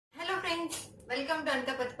Welcome to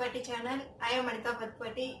Anita Pathipati channel. I am Anita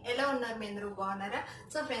Pathipati. ఎలా ఉన్నారు మీ అందరూ? బాగున్నారా?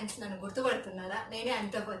 సో ఫ్రెండ్స్, నన్ను గుర్తుపడుతున్నారా? నేనే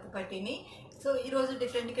అనితా పతిపాటిని. సో ఈరోజు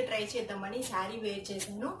డిఫరెంట్గా ట్రై చేద్దామని శారీ వేర్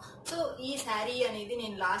చేశాను. సో ఈ శారీ అనేది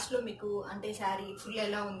నేను లాస్ట్లో మీకు అంటే శారీ ఫుల్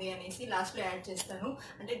ఎలా ఉంది అనేసి లాస్ట్లో యాడ్ చేస్తాను.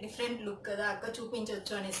 అంటే డిఫరెంట్ లుక్ కదా అక్క,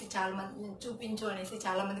 చూపించవచ్చు అనేసి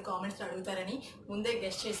చాలా మంది కామెంట్స్ అడుగుతారని ముందే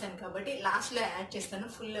గెస్ట్ చేశాను కాబట్టి లాస్ట్లో యాడ్ చేస్తాను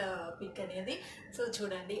ఫుల్ పిక్ అనేది. సో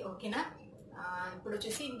చూడండి, ఓకేనా? ఇప్పుడు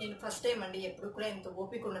వచ్చేసి నేను ఫస్ట్ టైం అండి, ఎప్పుడు కూడా ఇంత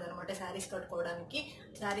ఓపిక ఉండదు అనమాట శారీస్ కట్టుకోవడానికి.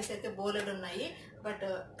 శారీస్ అయితే బోలెడు ఉన్నాయి, బట్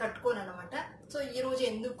కట్టుకోను అనమాట. సో ఈ రోజు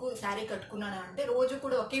ఎందుకు శారీ కట్టుకున్నాను అంటే, రోజు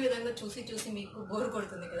కూడా ఒకే విధంగా చూసి మీకు బోర్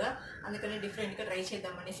కొడుతుంది కదా, అందుకని డిఫరెంట్గా ట్రై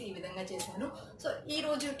చేద్దామనేసి ఈ విధంగా చేశాను. సో ఈ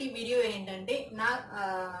రోజు వీడియో ఏంటంటే, నా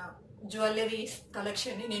జ్యువెలరీస్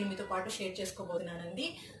కలెక్షన్ని నేను మీతో పాటు షేర్ చేసుకోబోతున్నానండి.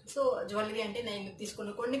 సో జ్యువెలరీ అంటే నేను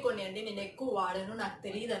తీసుకున్న కొన్ని అంటే నేను ఎక్కువ వాడను, నాకు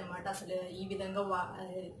తెలియదు అనమాట అసలు ఈ విధంగా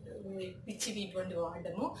పిచ్చివి ఇటువంటి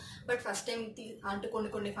వాడము. బట్ ఫస్ట్ టైం అంటే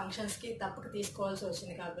కొన్ని ఫంక్షన్స్కి తప్పక తీసుకోవాల్సి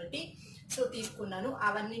వచ్చింది కాబట్టి సో తీసుకున్నాను.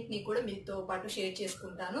 అవన్నిటిని కూడా మీతో పాటు షేర్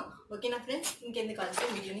చేసుకుంటాను. ఓకేనా ఫ్రెండ్స్? ఇంకెందుకు కలిసి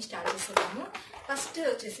వీడియోని స్టార్ట్ చేస్తున్నాము. ఫస్ట్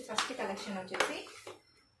కలెక్షన్ వచ్చేసి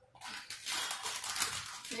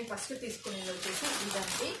నేను ఫస్ట్ తీసుకునేది వచ్చేసి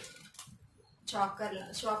ఇదండి,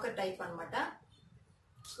 చాకర్ టైప్ అనమాట.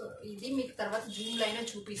 సో ఇది మీకు తర్వాత జూమ్లో అయినా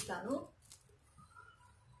చూపిస్తాను.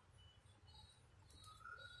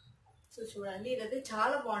 సో చూడండి, ఇదైతే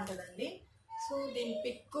చాలా బాగుంటుందండి. సో దీని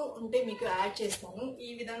పిక్ ఉంటే మీకు యాడ్ చేస్తాను. ఈ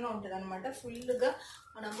విధంగా ఉంటుంది అనమాట. ఫుల్గా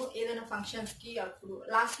మనము ఏదైనా ఫంక్షన్స్కి అప్పుడు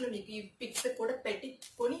లాస్ట్లో మీకు ఈ పిక్స్ కూడా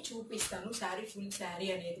పెట్టుకొని చూపిస్తాను, ఫుల్ శారీ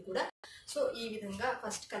అనేది కూడా. సో ఈ విధంగా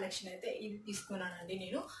ఫస్ట్ కలెక్షన్ అయితే ఇది తీసుకున్నానండి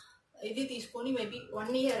నేను. ఇది తీసుకొని మేబీ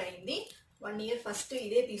 1 year అయింది. 1 year ఫస్ట్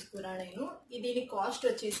ఇదే తీసుకున్నాను నేను. దీని కాస్ట్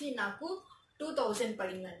వచ్చేసి నాకు 2000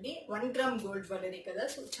 పడిందండి. 1 gram గోల్డ్ జ్యువెలరీ కదా,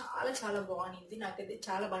 సో చాలా బాగుంది. నాకైతే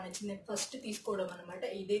చాలా బాగా నచ్చింది. నేను ఫస్ట్ తీసుకోవడం అనమాట,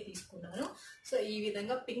 ఇదే తీసుకున్నాను. సో ఈ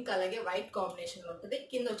విధంగా పింక్ అలాగే వైట్ కాంబినేషన్లో ఉంటుంది.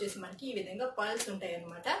 కింద వచ్చేసి మనకి ఈ విధంగా పర్ల్స్ ఉంటాయి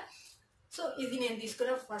అనమాట. సో ఇది నేను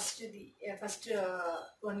తీసుకున్న ఫస్ట్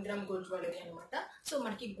 1 gram గోల్డ్ జ్యువెలరీ అనమాట. సో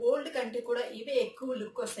మనకి గోల్డ్ కంటే కూడా ఇవే ఎక్కువ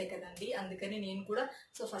లుక్ వస్తాయి కదండి, అందుకని నేను కూడా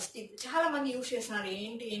సో ఫస్ట్ చాలా మంది యూజ్ చేస్తున్నారు.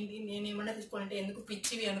 ఏంటి నేను ఏమన్నా తీసుకోవాలంటే ఎందుకు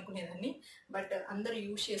పిచ్చివి అనుకునేదాన్ని, బట్ అందరూ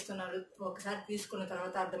యూజ్ చేస్తున్నారు. ఒకసారి తీసుకున్న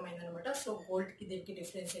తర్వాత అర్థమైంది అనమాట. సో గోల్డ్కి దీనికి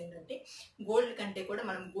డిఫరెన్స్ ఏంటంటే, గోల్డ్ కంటే కూడా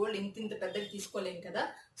మనం గోల్డ్ ఇంత పెద్దగా తీసుకోలేం కదా,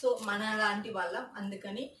 సో మన లాంటి వాళ్ళం,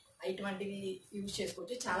 అందుకని ఇటువంటివి యూజ్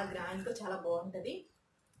చేసుకోవచ్చు. చాలా గ్రాండ్గా చాలా బాగుంటుంది.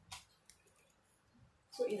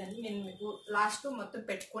 సో ఇదన్నీ నేను మీకు లాస్ట్ మొత్తం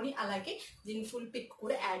పెట్టుకొని అలాగే దీని ఫుల్ పిక్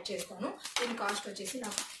కూడా యాడ్ చేస్తాను. దీని కాస్ట్ వచ్చేసి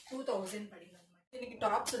నాకు 2000 పడింది అనమాట. దీనికి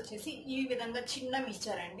టాప్స్ వచ్చేసి ఈ విధంగా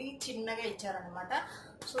చిన్నగా ఇచ్చారనమాట.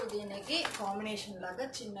 సో దీనికి కాంబినేషన్ లాగా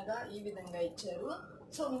చిన్నగా ఈ విధంగా ఇచ్చారు.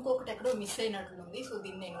 సో ఇంకొకటి ఎక్కడో మిస్ అయినట్లుంది, సో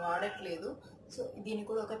దీన్ని నేను వాడట్లేదు. సో దీనికి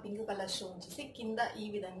కూడా ఒక పింక్ కలర్ స్టోన్ వచ్చేసి కింద ఈ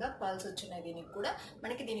విధంగా పర్ల్స్ వచ్చినాయి.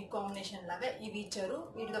 దీనికి కాంబినేషన్ లాగా ఇవి ఇచ్చారు.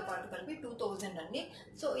 వీటితో పాటు కలిపి 2000 అండి.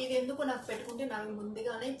 సో ఇది ఎందుకు నాకు పెట్టుకుంటే నాకు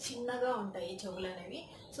ముందుగానే చిన్నగా ఉంటాయి చెవులు అనేవి.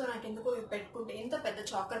 సో నాకు ఎందుకు ఇవి పెట్టుకుంటే, ఎంత పెద్ద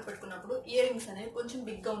చాకర్ పెట్టుకున్నప్పుడు ఇయర్ రింగ్స్ అనేవి కొంచెం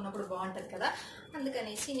బిగ్గా ఉన్నప్పుడు బాగుంటుంది కదా,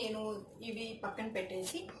 అందుకనేసి నేను ఇవి పక్కన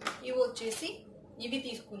పెట్టేసి ఇవి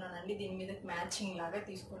తీసుకున్నానండి. దీని మీద మ్యాచింగ్ లాగా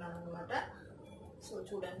తీసుకున్నాను అనమాట. సో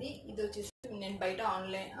చూడండి, ఇది వచ్చేసి నేను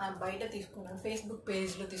బయట తీసుకున్నాను, ఫేస్బుక్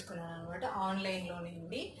పేజ్లో తీసుకున్నాను అనమాట, ఆన్లైన్లోనే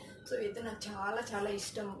అండి. సో ఇది నాకు చాలా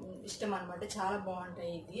ఇష్టం అనమాట. చాలా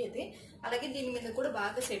బాగుంటాయి ఇది అయితే. అలాగే దీని మీద కూడా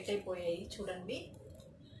బాగా సెట్ అయిపోయాయి. చూడండి,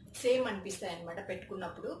 సేమ్ అనిపిస్తాయి అనమాట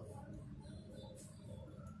పెట్టుకున్నప్పుడు.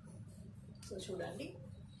 సో చూడండి,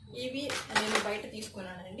 ఇవి నేను బయట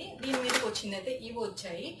తీసుకున్నానండి. దీని మీదకి వచ్చిందైతే ఇవి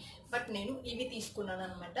వచ్చాయి, బట్ నేను ఇవి తీసుకున్నాను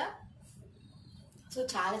అనమాట. సో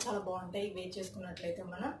చాలా బాగుంటాయి వేర్ చేసుకున్నట్లయితే.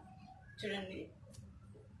 మనం చూడండి,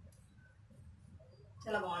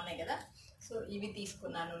 చాలా బాగున్నాయి కదా. సో ఇవి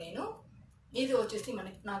తీసుకున్నాను నేను. ఇది వచ్చేసి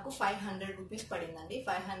నాకు 500 రూపీస్ పడిందండి.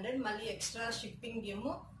 500 మళ్ళీ ఎక్స్ట్రా షిప్పింగ్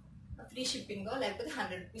ఏమో ఫ్రీ షిప్పింగ్ లేకపోతే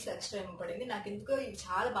 100 రూపీస్ ఎక్స్ట్రా ఏమో పడింది. నాకు ఎందుకో ఇవి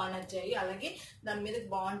చాలా బాగా నచ్చాయి, అలాగే దాని మీద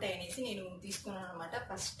బాగుంటాయి అనేసి నేను తీసుకున్నాను అనమాట.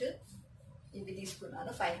 ఫస్ట్ ఇవి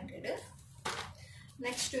తీసుకున్నాను 500.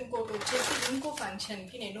 నెక్స్ట్ ఇంకోటి వచ్చేసి ఇంకో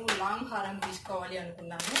ఫంక్షన్కి నేను లాంగ్ హారం తీసుకోవాలి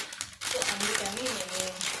అనుకున్నాను. సో అందుకని నేను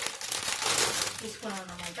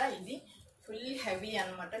తీసుకున్నాను అనమాట. ఇది ఫుల్ హెవీ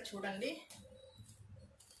అనమాట. చూడండి,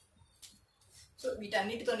 సో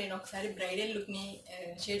వీటన్నిటితో నేను ఒకసారి బ్రైడల్ లుక్ని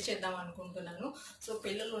షేర్ చేద్దాం అనుకుంటున్నాను. సో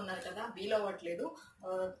పిల్లలు ఉన్నారు కదా, వీలవ్వట్లేదు.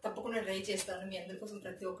 తప్పకుండా ట్రై చేస్తాను. మీ అందరి కోసం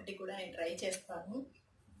ప్రతి ఒక్కటి కూడా నేను ట్రై చేస్తాను.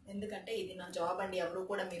 ఎందుకంటే ఇది నా జాబ్ అండి. ఎవరు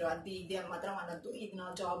కూడా మీరు అది ఇది అని మాత్రం అనొద్దు. ఇది నా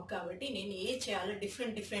జాబ్ కాబట్టి నేను ఏం చేయాలో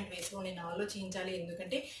డిఫరెంట్ వేస్లో నేను ఆలోచించాలి.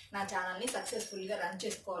 ఎందుకంటే నా ఛానల్ని సక్సెస్ఫుల్గా రన్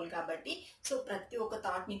చేసుకోవాలి కాబట్టి. సో ప్రతి ఒక్క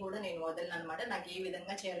థాట్ని కూడా నేను వదలను అనమాట. నాకు ఏ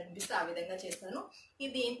విధంగా చేయాలనిపిస్తే ఆ విధంగా చేస్తాను.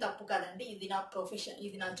 ఇది ఏం తప్పు కాదండి. ఇది నా ప్రొఫెషన్,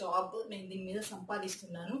 ఇది నా జాబ్, నేను దీని మీద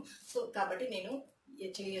సంపాదిస్తున్నాను. సో కాబట్టి నేను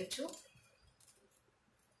చేయొచ్చు.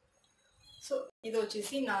 సో ఇది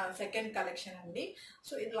వచ్చేసి నా సెకండ్ కలెక్షన్ అండి.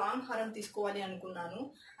 సో ఇది లాంగ్ హారం తీసుకోవాలి అనుకున్నాను,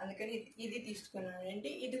 అందుకని ఇది తీసుకున్నాను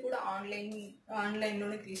అండి. ఇది కూడా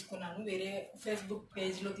ఆన్లైన్లోనే తీసుకున్నాను, వేరే ఫేస్బుక్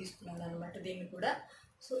పేజ్లో తీసుకున్నాను అనమాట దీన్ని కూడా.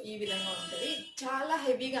 సో ఈ విధంగా ఉంటుంది, చాలా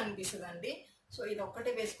హెవీగా అనిపిస్తుంది అండి. సో ఇది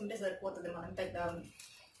ఒక్కటే వేసుకుంటే సరిపోతుంది. మనం పెద్ద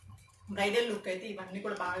బ్రైడల్ లుక్ అయితే ఇవన్నీ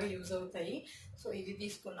కూడా బాగా యూజ్ అవుతాయి. సో ఇది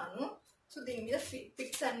తీసుకున్నాను. సో దీని మీద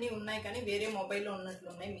పిక్స్ అన్నీ ఉన్నాయి కానీ వేరే మొబైల్లో ఉన్నట్లు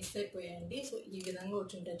ఉన్నాయి, మిస్ అయిపోయాయండి. సో ఈ విధంగా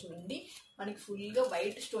వచ్చి ఉంటాయి చూడండి. మనకి ఫుల్గా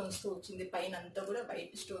వైట్ స్టోన్స్తో వచ్చింది, పైన అంతా కూడా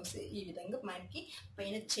వైట్ స్టోన్స్. ఈ విధంగా మనకి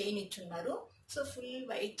పైన చైన్ ఇచ్చున్నారు. సో ఫుల్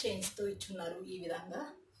వైట్ చైన్స్తో ఇచ్చున్నారు. ఈ విధంగా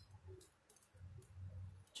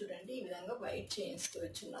చూడండి, ఈ విధంగా వైట్ చైన్స్తో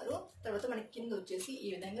ఇచ్చున్నారు. తర్వాత మనకి కింద వచ్చేసి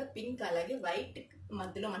ఈ విధంగా పింక్ అలాగే వైట్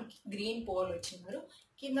మధ్యలో మనకి గ్రీన్ పోల్ వచ్చినారు.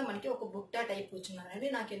 కింద మనకి ఒక బుట్ట టైప్ వచ్చినారండి.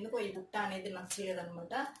 నాకు ఎందుకో ఈ బుట్ట అనేది నచ్చలేదు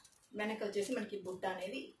అనమాట. వెనక వచ్చేసి మనకి బుట్ట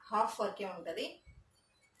అనేది హాఫ్ వర్కే ఉంటుంది.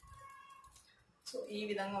 సో ఈ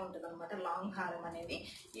విధంగా ఉంటుంది అనమాట లాంగ్ హారం అనేది.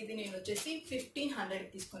 ఇది నేను వచ్చేసి 1500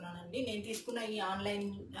 తీసుకున్నానండి. నేను తీసుకున్న ఈ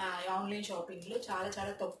ఆన్లైన్ షాపింగ్లో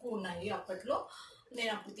చాలా తక్కువ ఉన్నాయి. అప్పట్లో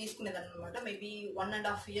నేను అప్పుడు తీసుకునేదాన్ని అనమాట. మేబీ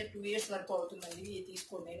 1.5 year 2 years వరకు అవుతుందండి ఇది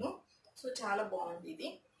తీసుకోండి నేను. సో చాలా బాగుంది ఇది.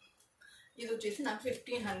 ఇది వచ్చేసి నాకు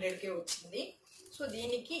 1500కే వచ్చింది. సో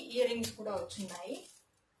దీనికి ఇయర్ రింగ్స్ కూడా వచ్చినాయి.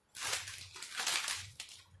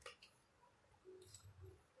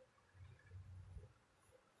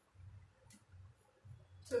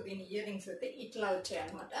 సో దీని ఇయర్ రింగ్స్ అయితే ఇట్లా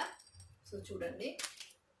వచ్చాయన్నమాట. సో చూడండి,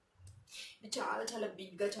 ఇవి చాలా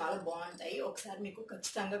బిగ్గా చాలా బాగుంటాయి. ఒకసారి మీకు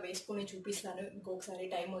ఖచ్చితంగా వేసుకొని చూపిస్తాను ఇంకొకసారి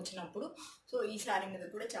టైం వచ్చినప్పుడు. సో ఈ శారీ మీద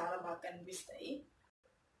కూడా చాలా బాగా కనిపిస్తాయి.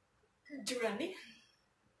 చూడండి,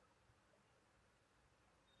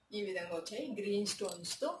 ఈ విధంగా వచ్చాయి. గ్రీన్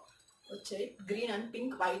స్టోన్స్తో వచ్చాయి. Green and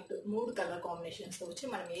pink white 3 colour కాంబినేషన్స్తో వచ్చి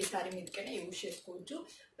మనం ఏ శారీ మీదకైనా యూజ్ చేసుకోవచ్చు.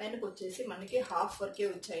 వెనక వచ్చేసి మనకి హాఫ్ వర్కే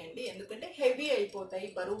వచ్చాయండి, ఎందుకంటే హెవీ అయిపోతాయి,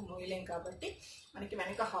 బరువు మోయలేం కాబట్టి మనకి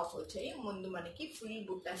వెనక హాఫ్ వచ్చాయి. ముందు మనకి ఫుల్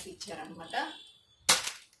బుట్టాస్ ఇచ్చారనమాట.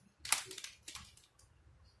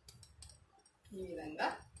 ఈ విధంగా.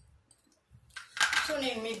 సో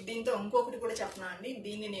నేను మీకు దీంతో ఇంకొకటి కూడా చెప్పనా అండి.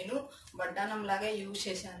 దీన్ని నేను వడ్డానం లాగా యూజ్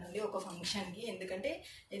చేశానండి ఒక ఫంక్షన్కి. ఎందుకంటే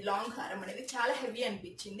ఈ లాంగ్ హారం అనేది చాలా హెవీ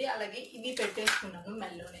అనిపించింది. అలాగే ఇది పెట్టేసుకున్నాను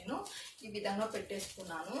మెల్లో, నేను ఈ విధంగా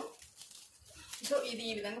పెట్టేసుకున్నాను. సో ఇది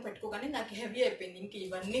ఈ విధంగా పెట్టుకోగానే నాకు హెవీ అయిపోయింది. ఇంక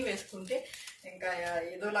ఇవన్నీ వేసుకుంటే ఇంకా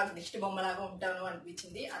ఏదోలాగా దిష్టి బొమ్మలాగా ఉంటాను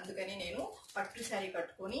అనిపించింది. అందుకని నేను పట్టు శారీ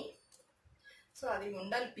కట్టుకొని, సో అది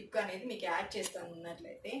ఉండాలి పిక్ అనేది మీకు యాడ్ చేస్తాను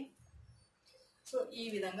ఉన్నట్లయితే. సో ఈ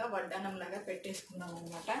విధంగా వడ్డానం లాగా పెట్టేసుకున్నాం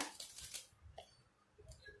అనమాట.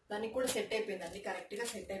 దానికి కూడా సెట్ అయిపోయిందండి, కరెక్ట్గా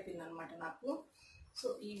సెట్ అయిపోయింది అనమాట నాకు. సో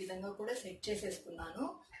ఈ విధంగా కూడా సెట్ చేసేసుకున్నాను.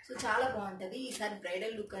 సో చాలా బాగుంటుంది. ఈసారి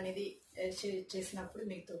బ్రైడల్ లుక్ అనేది చేసినప్పుడు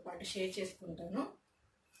మీతో పాటు షేర్ చేసుకుంటాను.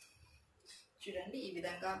 చూడండి, ఈ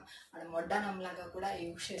విధంగా మనం వడ్డానం లాగా కూడా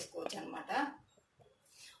యూజ్ చేసుకోవచ్చు అనమాట.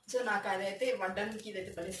 సో నాకు అదైతే వడ్డానికి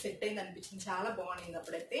ఇదైతే భలే సెట్ అయింది అనిపించింది, చాలా బాగుంది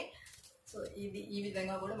అప్పుడైతే. సో ఇది ఈ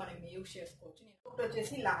విధంగా కూడా మనం యూజ్ చేసుకోవచ్చు. ఒకటి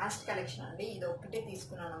వచ్చేసి లాస్ట్ కలెక్షన్ అండి, ఇది ఒకటే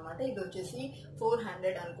తీసుకున్నాను అనమాట. ఇది వచ్చేసి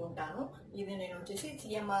 400 అనుకుంటాను. ఇది నేను వచ్చేసి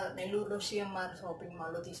నెల్లూరులో సిఎంఆర్ షాపింగ్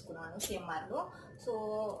మాల్లో తీసుకున్నాను, సిఎంఆర్లో. సో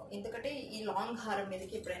ఎందుకంటే ఈ లాంగ్ హారం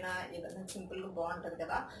మీదకి ఎప్పుడైనా ఏదైనా సింపుల్గా బాగుంటుంది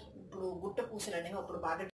కదా. ఇప్పుడు గుట్ట పూసలు అనేవి అప్పుడు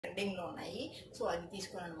బాగా ట్రెండింగ్లో ఉన్నాయి. సో అది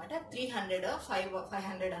తీసుకున్నాను అనమాట.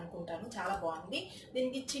 500 అనుకుంటాను, చాలా బాగుంది.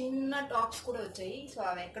 దీనికి చిన్న టాప్స్ కూడా వచ్చాయి. సో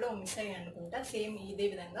అవి ఎక్కడో మిస్ అయ్యాయి అనుకుంటా. సేమ్ ఇదే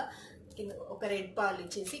విధంగా కింద ఒక రెడ్ బాల్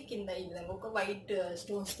ఇచ్చేసి కింద ఈ విధంగా ఒక వైట్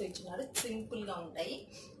స్టోన్స్తో ఇచ్చినారు, సింపుల్గా ఉంటాయి.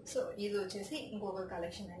 సో ఇది వచ్చేసి ఇంకొక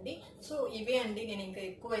కలెక్షన్ అండి. సో ఇవే అండి, నేను ఇంకా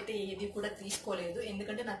ఎక్కువైతే ఏది కూడా తీసుకోలేదు,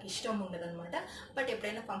 ఎందుకంటే నాకు ఇష్టం ఉండదు అనమాట. బట్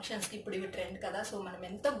ఎప్పుడైనా ఫంక్షన్స్కి ఇప్పుడు ఇవి ట్రెండ్ కదా. సో మనం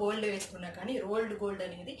ఎంత గోల్డ్ వేసుకున్నా కానీ రోల్డ్ గోల్డ్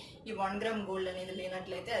అనేది, ఈ 1 గ్రామ్ గోల్డ్ అనేది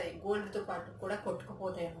లేనట్లయితే అది గోల్డ్తో పాటు కూడా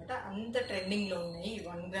కొట్టుకుపోతాయి అనమాట. అంత ట్రెండింగ్లో ఉన్నాయి ఈ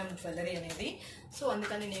 1 గ్రామ్ జ్యువెలరీ అనేది. సో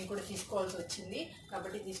అందుకని నేను కూడా తీసుకోవాల్సి వచ్చింది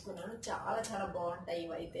కాబట్టి తీసుకున్నాను. చాలా బాగుంటాయి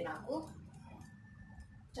ఇవైతే, నాకు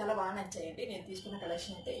చాలా బాగా నచ్చాయండి. నేను తీసుకున్న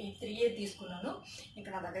కలెక్షన్ అయితే ఈ 3 తీసుకున్నాను. ఇంకా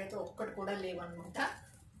నా దగ్గర అయితే ఒక్కటి కూడా లేవన్నమాట.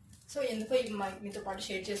 సో ఎందుకో ఇవి మీతో పాటు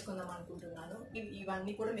షేర్ చేసుకుందాం అనుకుంటున్నాను.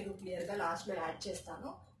 ఇవన్నీ కూడా మీకు క్లియర్గా లాస్ట్లో యాడ్ చేస్తాను.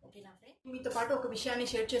 ఓకేనా ఫ్రెండ్, మీతో పాటు ఒక విషయాన్ని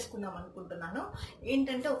షేర్ చేసుకుందాం అనుకుంటున్నాను.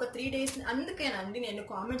 ఏంటంటే ఒక 3 days అందుకేనండి నేను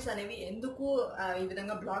కామెంట్స్ అనేవి ఎందుకు ఈ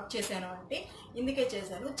విధంగా బ్లాక్ చేశాను అంటే ఇందుకే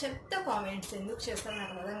చేశాను. చెత్త కామెంట్స్ ఎందుకు చేస్తాను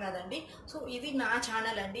నాకు అర్థం కాదండి. సో ఇది నా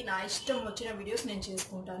ఛానల్ అండి, నా ఇష్టం వచ్చిన వీడియోస్ నేను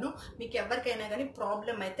చేసుకుంటాను. మీకు ఎవరికైనా కానీ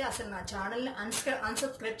ప్రాబ్లం అయితే అసలు నా ఛానల్ని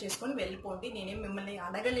అన్సబ్స్క్రైబ్ చేసుకొని వెళ్ళిపోండి. నేనేం మిమ్మల్ని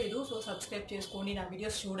అడగలేదు. సో సబ్స్క్రైబ్ చేసుకోండి, నా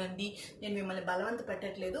వీడియోస్ చూడండి. నేను మిమ్మల్ని బలవంత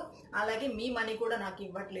పెట్టట్లేదు, అలాగే మీ మనీ కూడా నాకు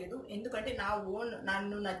ఇవ్వట్లేదు. ఎందుకంటే నా ఓన్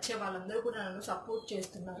నన్ను నచ్చే వాళ్ళందరూ కూడా నన్ను సపోర్ట్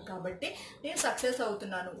చేస్తున్నారు కాబట్టి నేను సక్సెస్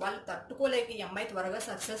అవుతున్నాను. వాళ్ళు తట్టుకోలేక ఈ అమ్మాయి త్వరగా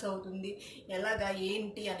సక్సెస్ అవుతుంది ఎలాగా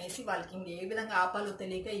ఏంటి అనేసి వాళ్ళకి ఏ విధంగా ఆపాలో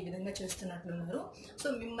తెలియక ఈ విధంగా చేస్తున్నట్లున్నారు. సో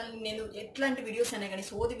మిమ్మల్ని నేను ఎట్లాంటి వీడియోస్ అయినా కానీ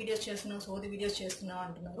సోది వీడియోస్ చేస్తున్నావు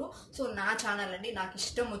అంటున్నారు. సో నా ఛానల్ అండి, నాకు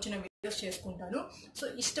ఇష్టం వచ్చిన వీడియోస్ చేసుకుంటాను. సో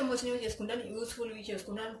ఇష్టం వచ్చినవి చేసుకుంటాను, యూస్ఫుల్వి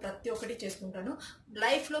చేసుకుంటాను, ప్రతి ఒక్కటి చేసుకుంటాను.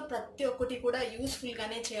 లైఫ్లో ప్రతి ఒక్కటి కూడా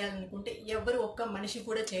యూస్ఫుల్గానే చేయాలనుకుంటే ఎవరు ఒక్క మనిషి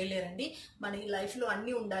కూడా చేయలేరండి. మన లైఫ్లో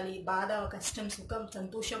అన్నీ ఉండాలి, బాధ, కష్టం, సుఖం,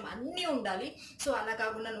 సంతోషం అన్నీ ఉండాలి. సో అలా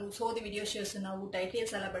కాకుండా నువ్వు సోది వీడియోస్ చేస్తున్నావు,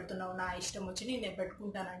 టైటిల్స్ అలా పెడుతున్నావు, నా ఇష్టం వచ్చి నేను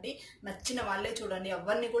పెట్టుకుంటానండి. నచ్చిన వాళ్ళే చూడండి,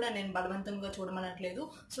 ఎవరిని కూడా నేను బలవంతంగా చూడమనట్లేదు.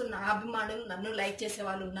 సో నా అభిమానులు, నన్ను లైక్ చేసే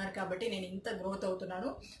వాళ్ళు ఉన్నారు కాబట్టి నేను ఇంత గ్రోత్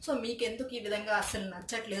అవుతున్నాను. సో మీకెందుకు ఈ విధంగా అసలు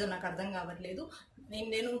నచ్చట్లేదు నాకు అర్థం కావట్లేదు.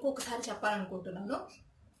 నేను ఇంకొకసారి చెప్పాలనుకుంటున్నాను.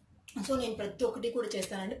 సో నేను ప్రతి ఒక్కటి కూడా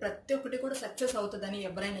చేస్తానండి, ప్రతి ఒక్కటి కూడా సక్సెస్ అవుతుందని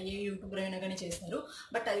ఎవరైనా ఏ యూట్యూబర్ అయినా కానీ చేస్తారు.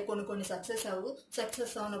 బట్ అది కొన్ని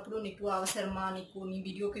సక్సెస్ అవునప్పుడు నీకు అవసరమా, నీ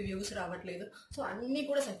వీడియోకి వ్యూస్ రావట్లేదు. సో అన్నీ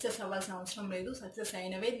కూడా సక్సెస్ అవ్వాల్సిన అవసరం లేదు, సక్సెస్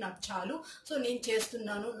అయినవే నాకు చాలు. సో నేను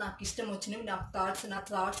చేస్తున్నాను, నాకు ఇష్టం వచ్చినవి, నా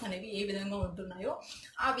థాట్స్ అనేవి ఏ విధంగా ఉంటున్నాయో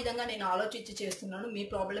ఆ విధంగా నేను ఆలోచించి చేస్తున్నాను. మీ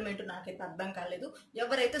ప్రాబ్లం ఏంటో నాకైతే అర్థం కాలేదు.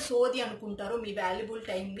 ఎవరైతే సోది అనుకుంటారో మీ వాల్యుబుల్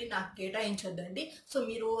టైంని నాకు కేటాయించొద్దండి. సో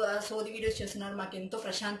మీరు సోది వీడియోస్ చేస్తున్నారు, మాకు ఎంతో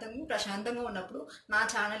ప్రశాంతంగా ఉన్నప్పుడు నా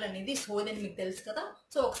ఛానల్ అనేది సోదని మీకు తెలుసు కదా.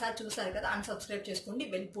 సో ఒకసారి చూసారు కదా, అన్సబ్స్క్రైబ్ చేసుకోండి,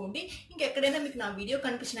 వెళ్ళిపోండి. ఇంకెక్కడైనా మీకు నా వీడియో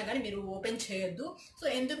కనిపించినా కానీ మీరు ఓపెన్ చేయొద్దు. సో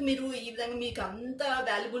ఎందుకు మీరు ఈ విధంగా మీకు అంత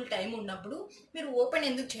వాల్యుబుల్ టైం ఉన్నప్పుడు మీరు ఓపెన్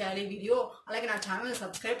ఎందుకు చేయాలి వీడియో? అలాగే నా ఛానల్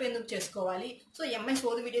సబ్స్క్రైబ్ ఎందుకు చేసుకోవాలి? సో ఎంఐ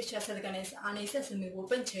సోది వీడియోస్ చేస్తుంది అనేసి అసలు మీరు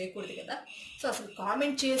ఓపెన్ చేయకూడదు కదా. సో అసలు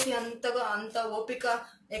కామెంట్ చేసి అంత ఓపిక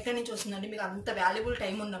ఎక్కడి నుంచి వస్తుందండి? మీకు అంత వాల్యుబుల్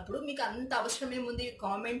టైం ఉన్నప్పుడు మీకు అంత అవసరం ఏముంది?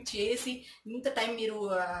 కామెంట్ చేసి ఇంత టైం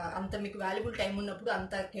మీకు వాల్యుబుల్ టైం ఉన్నప్పుడు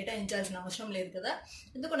అంత కేటాయించాల్సిన అవసరం లేదు కదా.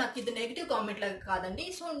 ఎందుకు నాకు ఇది నెగిటివ్ కామెంట్ లాగా కాదండి.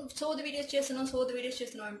 సో సోది వీడియోస్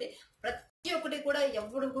చేస్తున్నావు అంటే ప్రతి ఒక్కటి కూడా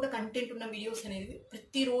ఎవరు కూడా కంటెంట్ ఉన్న వీడియోస్ అనేది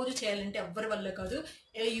ప్రతిరోజు చేయాలంటే ఎవరి వల్ల కాదు,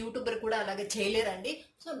 ఏ యూట్యూబర్ కూడా అలాగే చేయలేరండి.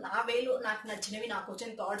 సో నా వేలో నాకు నచ్చినవి, నాకు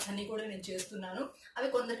వచ్చిన థాట్స్ అన్నీ కూడా నేను చేస్తున్నాను. అవి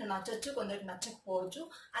కొందరికి నచ్చచ్చు, కొందరికి నచ్చకపోవచ్చు.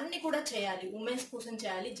 అన్నీ కూడా చేయాలి, ఉమెన్స్ కోసం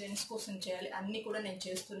చేయాలి, జెంట్స్ కోసం చేయాలి, అన్నీ కూడా నేను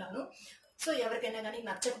చేస్తున్నాను. సో ఎవరికైనా కానీ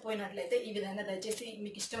నచ్చకపోయినట్లయితే ఈ విధంగా దయచేసి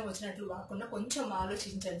మీకు ఇష్టం వచ్చినట్లు కాకుండా కొంచెం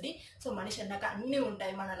ఆలోచించండి. సో మనిషి అన్నాక అన్నీ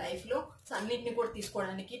ఉంటాయి మన లైఫ్లో. సో అన్నింటినీ కూడా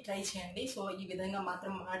తీసుకోవడానికి ట్రై చేయండి. సో ఈ విధంగా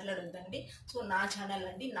మాత్రం మాట్లాడొద్దండి. సో నా ఛానల్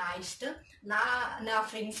అండి, నా ఇష్టం, నా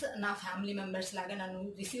ఫ్రెండ్స్, నా ఫ్యామిలీ మెంబర్స్ లాగా నన్ను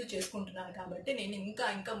రిసీవ్ చేసుకుంటున్నాను కాబట్టి నేను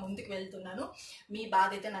ఇంకా ముందుకు వెళ్తున్నాను. మీ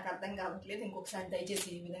బాధ అయితే నాకు అర్థం కావట్లేదు. ఇంకొకసారి దయచేసి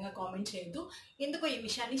ఈ విధంగా కామెంట్ చేయొద్దు. ఎందుకో ఈ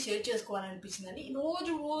విషయాన్ని షేర్ చేసుకోవాలనిపించిందండి.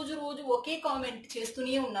 రోజు ఒకే కామెంట్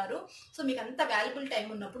చేస్తూనే ఉన్నారు. సో మీకు అంత వాల్యుబుల్ టైం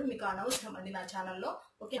ఉన్నప్పుడు మీకు అనవసరం అండి నా ఛానల్లో.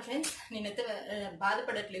 ఓకే ఫ్రెండ్స్, నేనైతే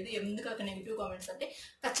బాధపడట్లేదు. ఎందుకు అక్కడ నెగిటివ్ కామెంట్స్ అంటే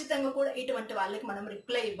ఖచ్చితంగా కూడా ఇటువంటి వాళ్ళకి మనం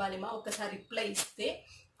రిప్లై ఇవ్వాలి. ఒక్కసారి రిప్లై ఇస్తే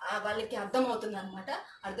వాళ్ళకి అర్థమవుతుంది అనమాట.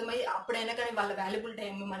 అర్థమయ్యి అప్పుడైనా కానీ వాళ్ళ వాల్యుబుల్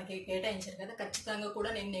టైం మనకి కేటాయించారు కదా, ఖచ్చితంగా కూడా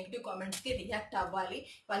నేను నెగిటివ్ కామెంట్స్కి రియాక్ట్ అవ్వాలి,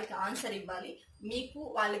 వాళ్ళకి ఆన్సర్ ఇవ్వాలి. మీకు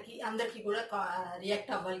వాళ్ళకి అందరికీ కూడా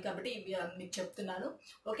రియాక్ట్ అవ్వాలి కాబట్టి మీకు చెప్తున్నాను.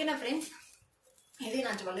 ఓకేనా ఫ్రెండ్స్, ఇది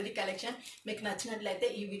నా జ్యువెలరీ కలెక్షన్. మీకు నచ్చినట్లయితే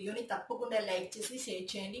ఈ వీడియోని తప్పకుండా లైక్ చేసి షేర్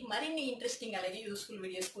చేయండి. మరిన్ని ఇంట్రెస్టింగ్ అలాగే యూస్ఫుల్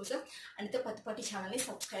వీడియోస్ కోసం అనిత పతిపాటి ఛానల్ని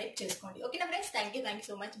సబ్స్క్రైబ్ చేసుకోండి. ఓకేనా friends, thank you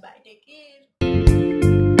so much. Bye, take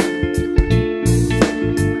care.